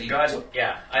back and said God.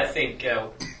 Yeah, I think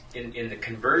in the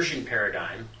conversion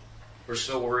paradigm, we're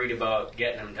so worried about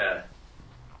getting them to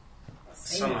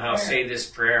somehow say this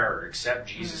prayer or accept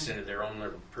Jesus into their own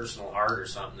little personal heart or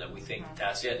something that we think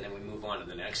that's it, and then we move on to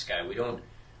the next guy. We don't.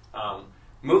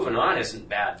 Moving on isn't a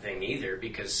bad thing either,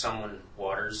 because someone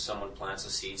waters, someone plants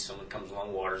a seed, someone comes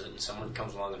along, waters it, and someone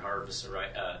comes along and harvests it,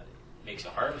 makes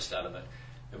a harvest out of it.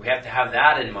 And we have to have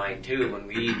that in mind too when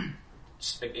we,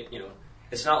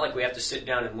 it's not like we have to sit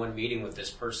down in one meeting with this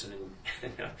person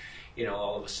and,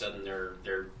 all of a sudden they're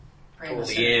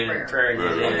totally in and praying in,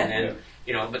 and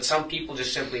then, but some people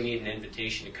just simply need an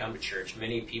invitation to come to church.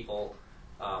 Many people,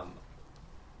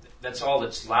 that's all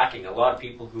that's lacking. A lot of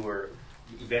people who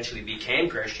eventually became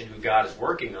Christian, who God is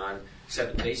working on, said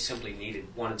that they simply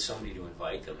wanted somebody to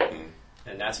invite them.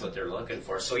 And that's what they're looking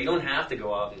for. So you don't have to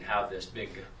go out and have this big,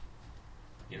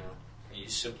 you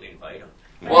just simply invite them.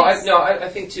 Well, I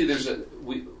think too. This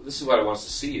is what I want us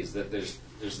to see, is that there's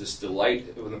this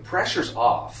delight when the pressure's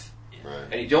off,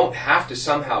 and you don't have to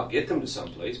somehow get them to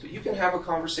someplace, but you can have a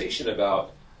conversation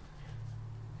about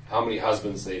how many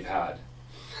husbands they've had,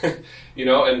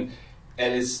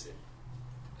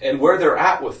 and where they're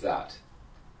at with that,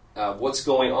 what's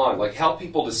going on. Like, help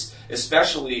people to,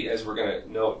 especially as we're going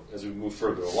to note as we move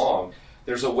further along.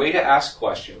 There's a way to ask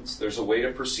questions. There's a way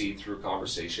to proceed through a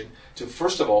conversation to,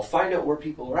 first of all, find out where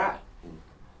people are at.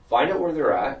 Find out where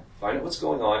they're at, find out what's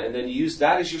going on, and then use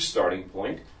that as your starting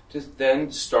point to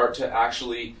then start to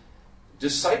actually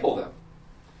disciple them.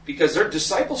 Because their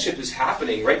discipleship is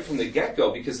happening right from the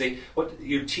get-go, because what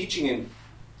you're teaching, and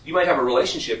you might have a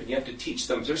relationship and you have to teach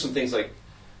them. There's some things like,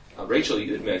 Rachel,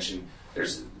 you had mentioned,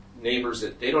 there's neighbors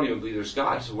that they don't even believe there's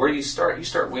God. So where do you start? You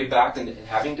start way back and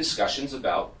having discussions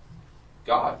about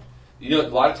God. A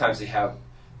lot of times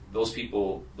those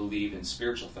people believe in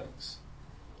spiritual things,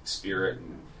 spirit,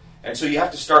 and so you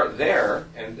have to start there,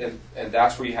 and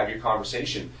that's where you have your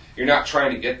conversation. You're not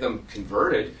trying to get them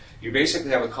converted. You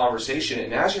basically have a conversation,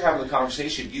 and as you're having the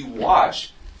conversation, you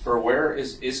watch for where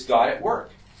is God at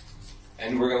work.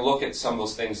 And we're going to look at some of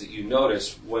those things that you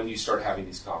notice when you start having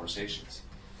these conversations.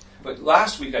 But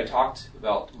last week I talked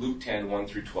about Luke 10, 1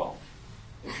 through 12.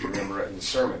 if you remember it in the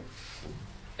sermon.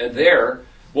 And there,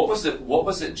 what was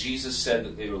it Jesus said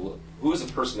that they were looking? Who was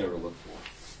the person they were looking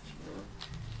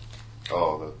for?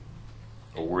 Oh,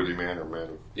 a worthy man or man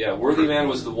of... Yeah, worthy man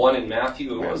was the one in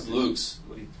Matthew, and what was Luke's?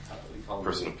 What do you call him?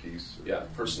 Person of peace. Yeah,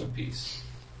 person of peace.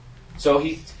 So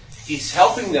he's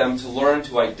helping them to learn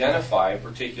to identify a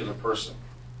particular person.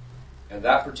 And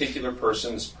that particular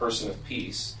person, this person of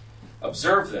peace,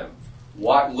 observe them,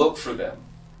 look for them.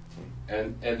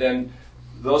 And then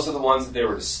those are the ones that they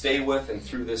were to stay with, and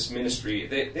through this ministry,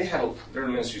 their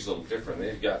ministry's a little different.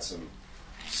 They've got some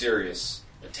serious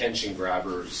attention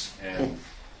grabbers and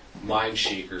mind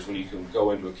shakers when you can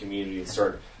go into a community and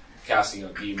start casting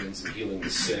out demons and healing the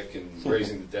sick and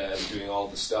raising the dead and doing all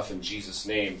this stuff in Jesus'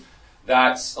 name.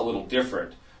 That's a little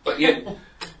different. But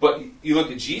you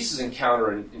look at Jesus'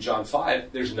 encounter in John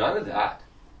 5, there's none of that.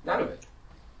 None of it.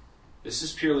 This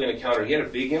is purely an encounter. He had a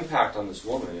big impact on this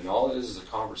woman, and all it is a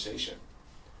conversation.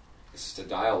 It's just a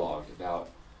dialogue about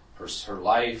her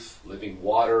life, living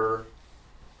water,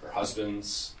 her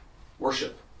husband's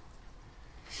worship.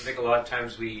 I think a lot of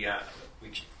times we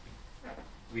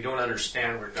don't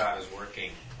understand where God is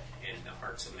working in the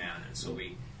hearts of man, and so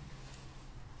we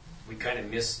kind of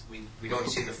we don't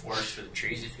see the forest for the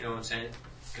trees, if you know what I'm saying.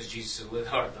 Because Jesus said, the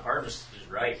harvest is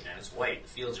ripe, man. It's white. The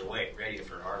fields are white, ready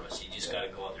for harvest. You just got to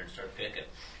go out there and start picking.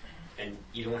 And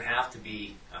you don't have to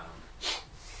be,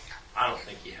 I don't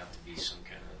think you have to be some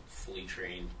kind of fully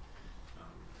trained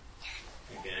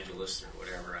evangelist or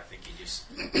whatever. I think you just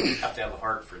have to have a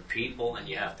heart for people, and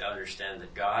you have to understand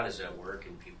that God is at work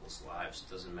in people's lives.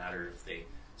 It doesn't matter if they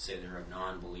say they're a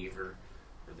non-believer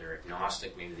or they're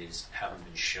agnostic. Maybe they just haven't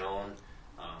been shown.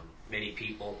 Many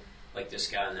people, like this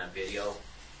guy in that video,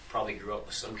 probably grew up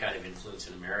with some kind of influence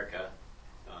in America.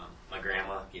 My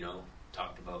grandma,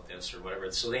 talked about this or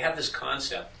whatever. So they have this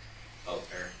concept out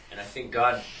there. And I think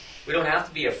God, we don't have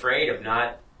to be afraid of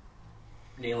not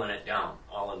nailing it down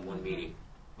all in one meeting.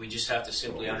 We just have to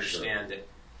simply understand that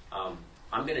I'm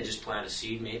going to just plant a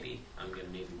seed maybe. I'm going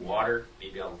to maybe water.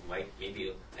 Maybe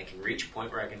I can reach a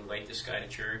point where I can invite this guy to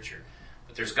church.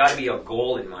 But there's got to be a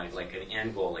goal in mind, like an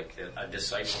end goal, like a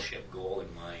discipleship goal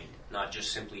in mind. Not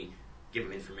just simply give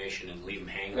them information and leave them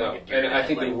hanging. No, and I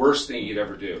think the worst thing you'd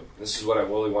ever do, this is what I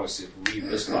really want to leave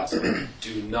this class with,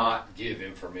 do not give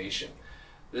information.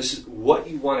 This is what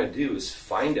you want to do is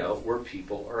find out where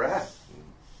people are at.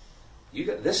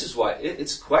 This is why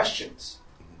it's questions.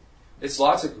 It's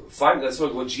lots of that's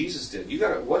what Jesus did. You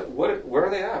got to where are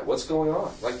they at? What's going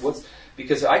on?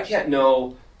 Because I can't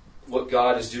know what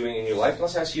God is doing in your life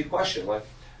unless I ask you a question. Like,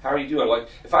 how are you doing? Like,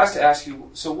 if I was to ask you,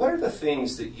 so what are the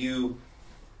things that you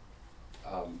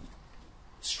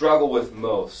struggle with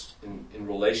most in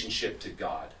relationship to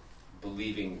God,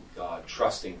 believing God,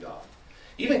 trusting God?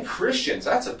 Even Christians,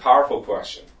 that's a powerful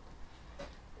question.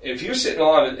 If you're sitting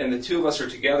on and the two of us are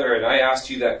together and I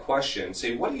asked you that question,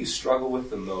 say, what do you struggle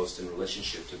with the most in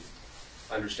relationship to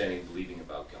understanding and believing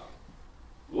about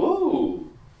God? Ooh.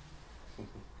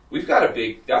 We've got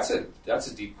that's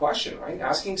a deep question, right?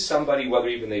 Asking somebody whether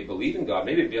even they believe in God.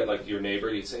 Maybe it'd be like your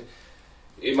neighbor, you'd say,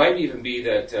 it might even be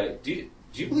that, do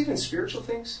you believe in spiritual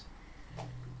things?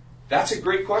 That's a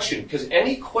great question, because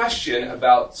any question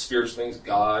about spiritual things,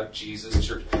 God, Jesus,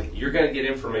 church, you're going to get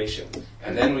information.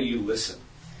 And then when you listen,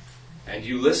 and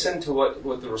you listen to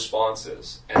what the response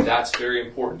is, and that's very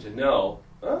important to know,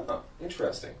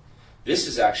 interesting.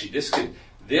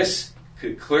 This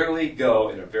could clearly go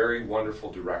in a very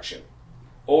wonderful direction.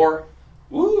 Or,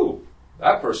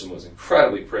 that person was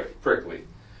incredibly prickly.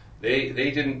 They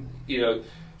didn't,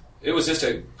 it was just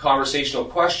a conversational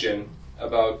question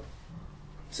about,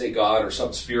 say, God or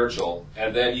something spiritual,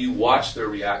 and then you watch their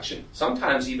reaction.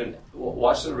 Sometimes even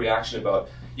watch the reaction about,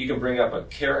 you can bring up a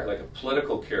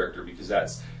political character, because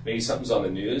that's maybe something's on the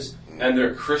news, and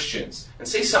they're Christians, and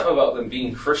say something about them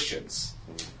being Christians.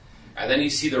 And then you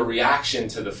see the reaction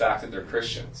to the fact that they're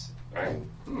Christians, right?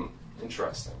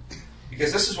 Interesting.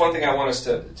 Because this is one thing I want us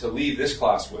to leave this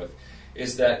class with,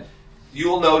 is that you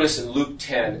will notice in Luke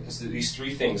 10 is that these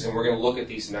three things, and we're going to look at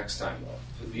these next time,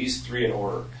 these three in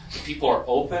order. People are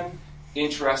open,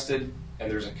 interested, and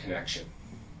there's a connection.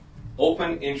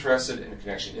 Open, interested, and a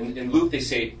connection. In Luke, they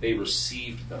say they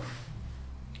received them.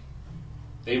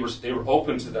 They were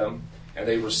open to them, and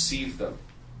they received them.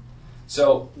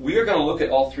 So we are going to look at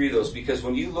all three of those, because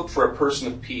when you look for a person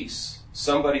of peace,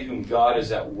 somebody whom God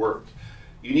is at work,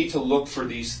 you need to look for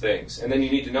these things. And then you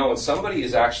need to know when somebody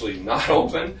is actually not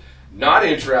open, not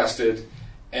interested,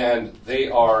 and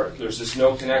there's just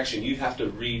no connection, you have to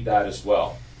read that as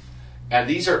well. And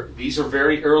these are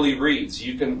very early reads.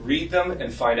 You can read them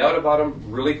and find out about them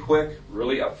really quick,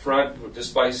 really upfront,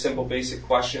 just by simple basic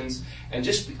questions, and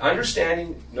just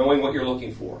understanding, knowing what you're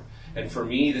looking for. And for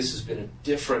me, this has been a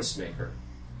difference maker.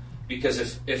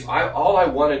 Because if all I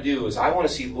want to do is I want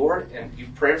to see Lord, and you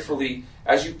prayerfully,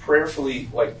 as you prayerfully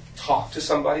like talk to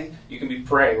somebody, you can be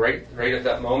praying right at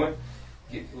that moment.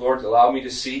 Lord, allow me to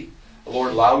see.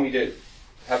 Lord, allow me to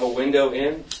have a window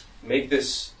in. Make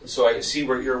this so I can see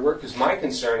where you're at work. Because my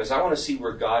concern is I want to see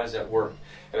where God is at work.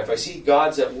 And if I see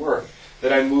God's at work,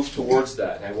 then I move towards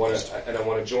that, and I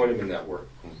want to join Him in that work.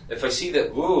 If I see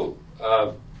that,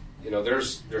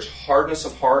 there's hardness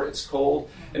of heart, it's cold,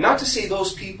 and not to say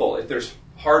those people, if there's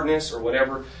hardness or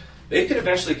whatever, they could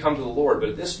eventually come to the Lord. But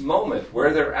at this moment,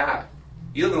 where they're at,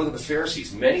 you look at the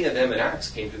Pharisees. Many of them in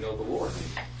Acts came to know the Lord.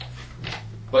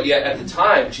 But yet at the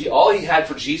time, all he had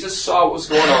for Jesus saw what was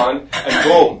going on, and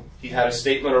boom, he had a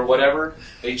statement or whatever.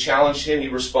 They challenged him, he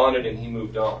responded, and he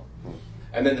moved on.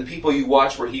 And then the people you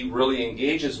watch where he really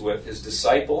engages with, his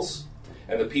disciples,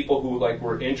 and the people who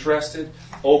were interested,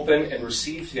 open, and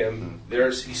received him,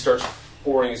 he starts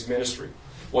pouring his ministry.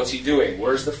 What's he doing?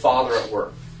 Where's the Father at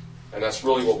work? And that's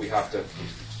really what we have to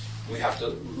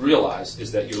realize,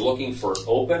 is that you're looking for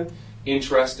open,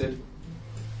 interested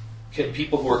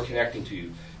people who are connecting to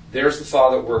you. There's the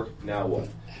Father at work, now what?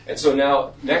 And so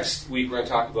now, next week, we're going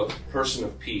to talk about the person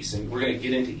of peace, and we're going to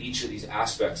get into each of these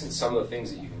aspects and some of the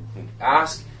things that you can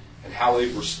ask and how they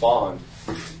respond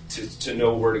to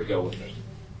know where to go with it.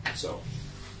 So,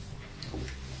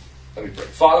 let me pray.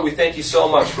 Father, we thank you so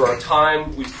much for our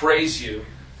time. We praise you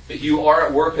that you are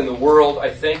at work in the world.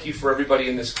 I thank you for everybody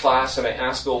in this class, and I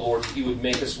ask, O Lord, that you would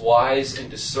make us wise and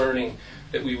discerning,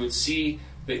 that we would see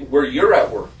that where you're at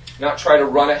work, not try to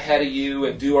run ahead of you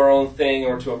and do our own thing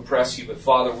or to impress you, but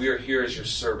Father, we are here as your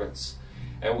servants,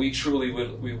 and we truly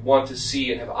we want to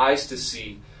see and have eyes to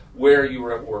see where you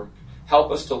are at work.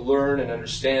 Help us to learn and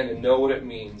understand and know what it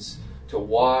means to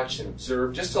watch and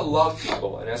observe, just to love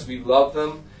people. And as we love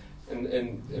them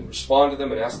and respond to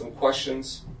them and ask them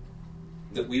questions,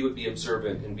 that we would be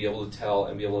observant and be able to tell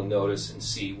and be able to notice and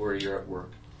see where you're at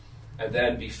work. And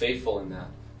then be faithful in that,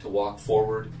 to walk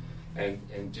forward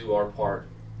and do our part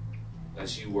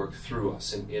as you work through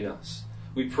us and in us.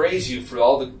 We praise you for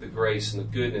all the grace and the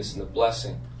goodness and the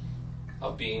blessing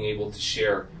of being able to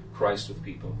share Christ with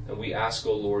people. And we ask,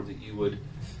 O Lord, that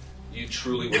you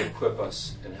truly would equip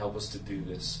us and help us to do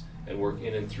this and work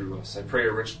in and through us. I pray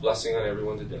a rich blessing on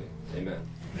everyone today. Amen.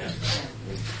 Amen.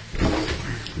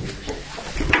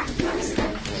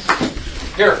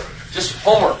 Here, just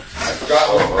homework. I forgot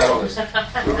all this.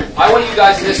 I want you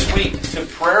guys this week to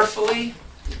prayerfully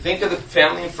think of the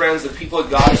family and friends, the people that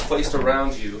God has placed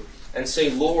around you, and say,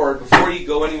 Lord, before you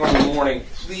go anywhere in the morning,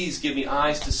 please give me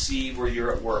eyes to see where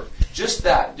you're at work. Just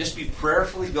that. Just be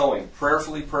prayerfully going.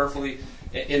 Prayerfully,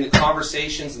 in the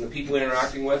conversations and the people you're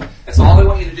interacting with. That's all I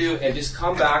want you to do, and just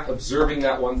come back observing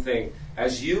that one thing.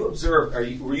 As you observe,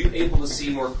 were you able to see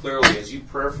more clearly as you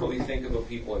prayerfully think of the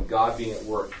people and God being at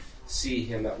work, see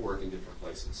Him at work in different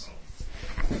places?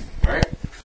 All right?